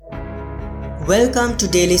Welcome to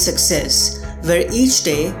Daily Success, where each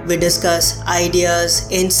day we discuss ideas,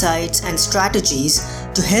 insights, and strategies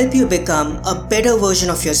to help you become a better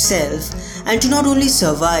version of yourself and to not only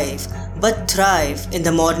survive but thrive in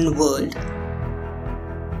the modern world.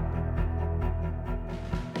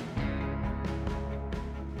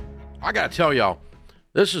 I gotta tell y'all,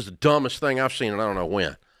 this is the dumbest thing I've seen, and I don't know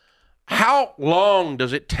when. How long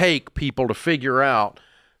does it take people to figure out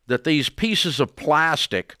that these pieces of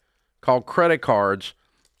plastic called credit cards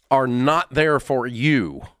are not there for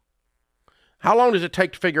you? How long does it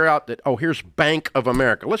take to figure out that, oh, here's Bank of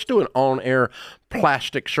America? Let's do an on-air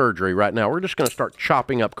plastic surgery right now. We're just going to start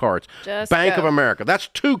chopping up cards. Bank of America. That's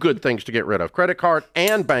two good things to get rid of. Credit card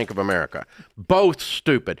and Bank of America. Both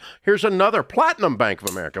stupid. Here's another Platinum Bank of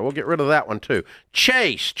America. We'll get rid of that one too.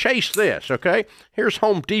 Chase this, okay? Here's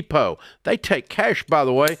Home Depot. They take cash, by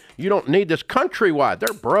the way. You don't need this. Countrywide.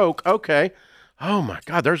 They're broke. Okay. Oh, my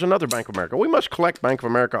God. There's another Bank of America. We must collect Bank of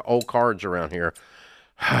America old cards around here.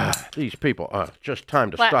 These people, just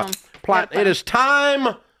time to stop. It is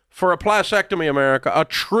time for a plasectomy, America. $1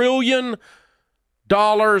 trillion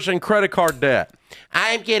in credit card debt.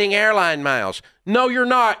 I'm getting airline miles. No, you're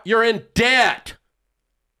not. You're in debt.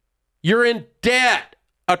 You're in debt.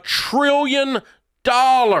 $1 trillion.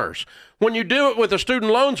 When you do it with the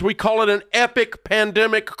student loans, we call it an epic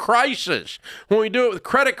pandemic crisis. When we do it with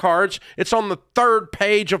credit cards, it's on the third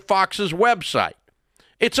page of Fox's website.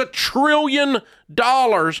 It's $1 trillion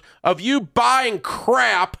of you buying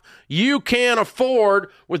crap you can't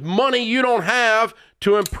afford with money you don't have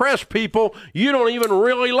to impress people you don't even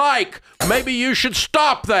really like. Maybe you should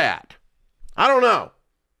stop that. I don't know.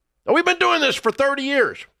 We've been doing this for 30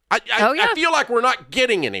 years. I feel like we're not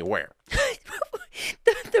getting anywhere.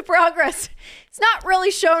 The progress, it's not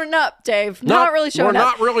really showing up, Dave. Not really showing up. We're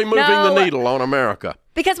not really moving the needle on America.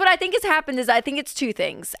 Because what I think has happened is I think it's two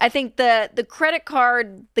things. I think the credit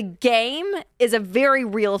card, the game is a very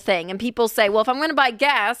real thing. And people say, well, if I'm going to buy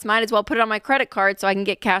gas, might as well put it on my credit card so I can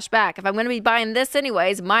get cash back. If I'm going to be buying this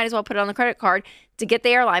anyways, might as well put it on the credit card to get the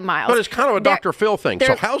airline miles. But it's kind of a Dr. Phil thing.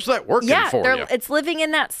 So how's that working for you? It's living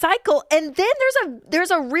in that cycle. And then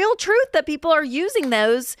there's a real truth that people are using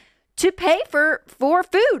those to pay for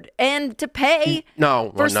food and to pay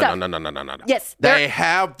for stuff. No. Yes. They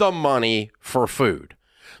have the money for food.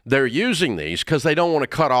 They're using these because they don't want to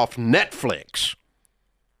cut off Netflix.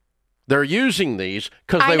 They're using these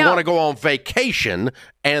because they want to go on vacation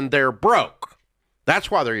and they're broke. That's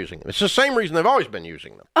why they're using them. It's the same reason they've always been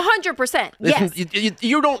using them. 100%. Yes.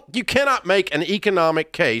 You cannot make an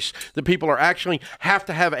economic case that people are actually have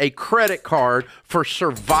to have a credit card for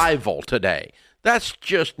survival today. That's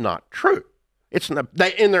just not true. It's not,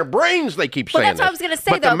 in their brains they keep saying that's what I was going to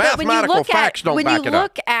say, though. The mathematical facts don't back it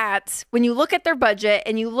up. When you look at their budget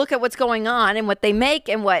and you look at what's going on and what they make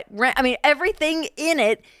and everything in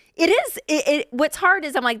it, what's hard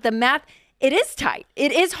is the math, it is tight.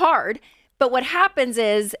 It is hard. But what happens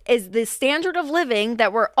is the standard of living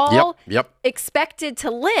that we're all expected to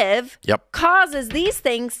live causes these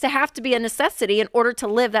things to have to be a necessity in order to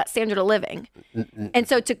live that standard of living. And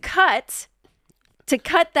so to cut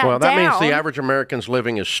that down. Well, that means the average American's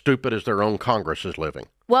living as stupid as their own Congress is living.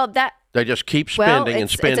 They just keep spending and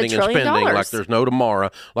spending and spending like there's no tomorrow,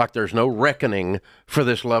 like there's no reckoning for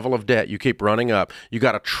this level of debt. You keep running up. You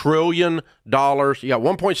got $1 trillion. You got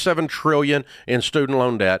 $1.7 trillion in student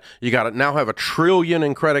loan debt. You got to now have $1 trillion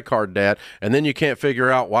in credit card debt, and then you can't figure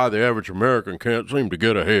out why the average American can't seem to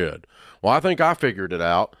get ahead. Well, I think I figured it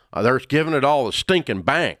out. They're giving it all to stinking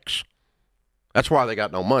banks. That's why they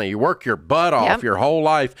got no money. You work your butt off your whole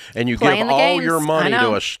life, and you give all your money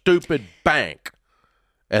to a stupid bank.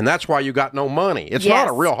 And that's why you got no money. It's not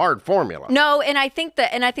a real hard formula. No, and I think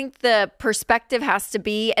the perspective has to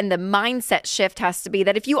be, and the mindset shift has to be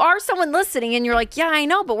that if you are someone listening and you're like, yeah, I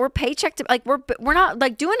know, but we're paycheck to we're not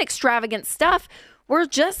doing extravagant stuff. We're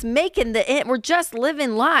just we're just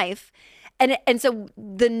living life. And so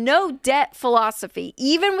the no debt philosophy,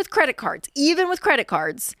 even with credit cards,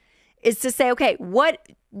 is to say, okay,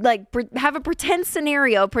 have a pretend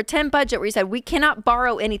scenario, pretend budget where you said we cannot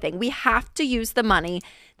borrow anything. We have to use the money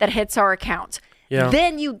that hits our account. Yeah.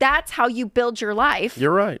 Then that's how you build your life.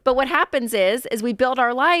 You're right. But what happens is we build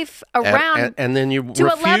our life around and then you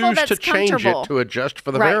refuse to change it to adjust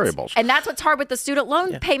for the variables. And that's what's hard with the student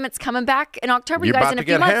loan payments coming back in October. You're you guys, about in to a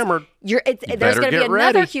few get months, hammered. There's going to be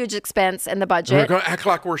another huge expense in the budget. We're going to act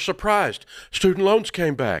like we're surprised. Student loans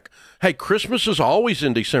came back. Hey, Christmas is always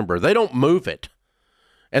in December. They don't move it.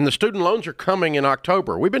 And the student loans are coming in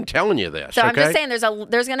October. We've been telling you this. So I'm just saying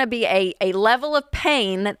there's going to be a level of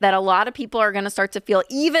pain that a lot of people are going to start to feel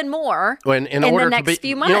even more in the next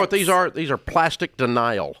few months. You know what these are? These are plastic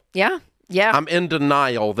denial. Yeah. Yeah. I'm in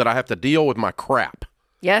denial that I have to deal with my crap.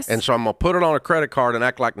 Yes. And so I'm going to put it on a credit card and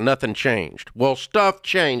act like nothing changed. Well, stuff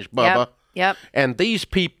changed, Bubba. Yep. And these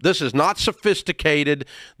people, this is not sophisticated.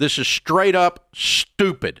 This is straight up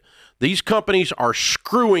stupid. These companies are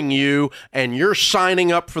screwing you, and you're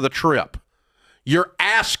signing up for the trip. You're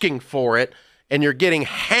asking for it, and you're getting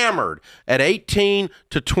hammered at 18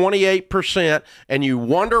 to 28%, and you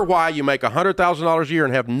wonder why you make $100,000 a year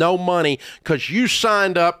and have no money because you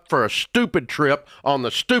signed up for a stupid trip on the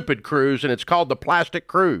stupid cruise, and it's called the plastic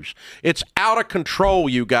cruise. It's out of control,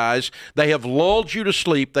 you guys. They have lulled you to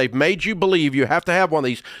sleep. They've made you believe you have to have one of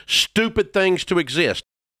these stupid things to exist.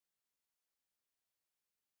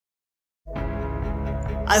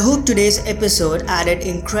 I hope today's episode added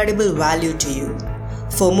incredible value to you.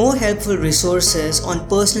 For more helpful resources on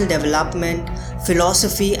personal development,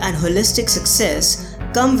 philosophy, and holistic success,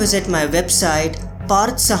 come visit my website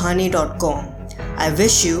parthsahani.com. I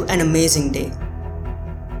wish you an amazing day.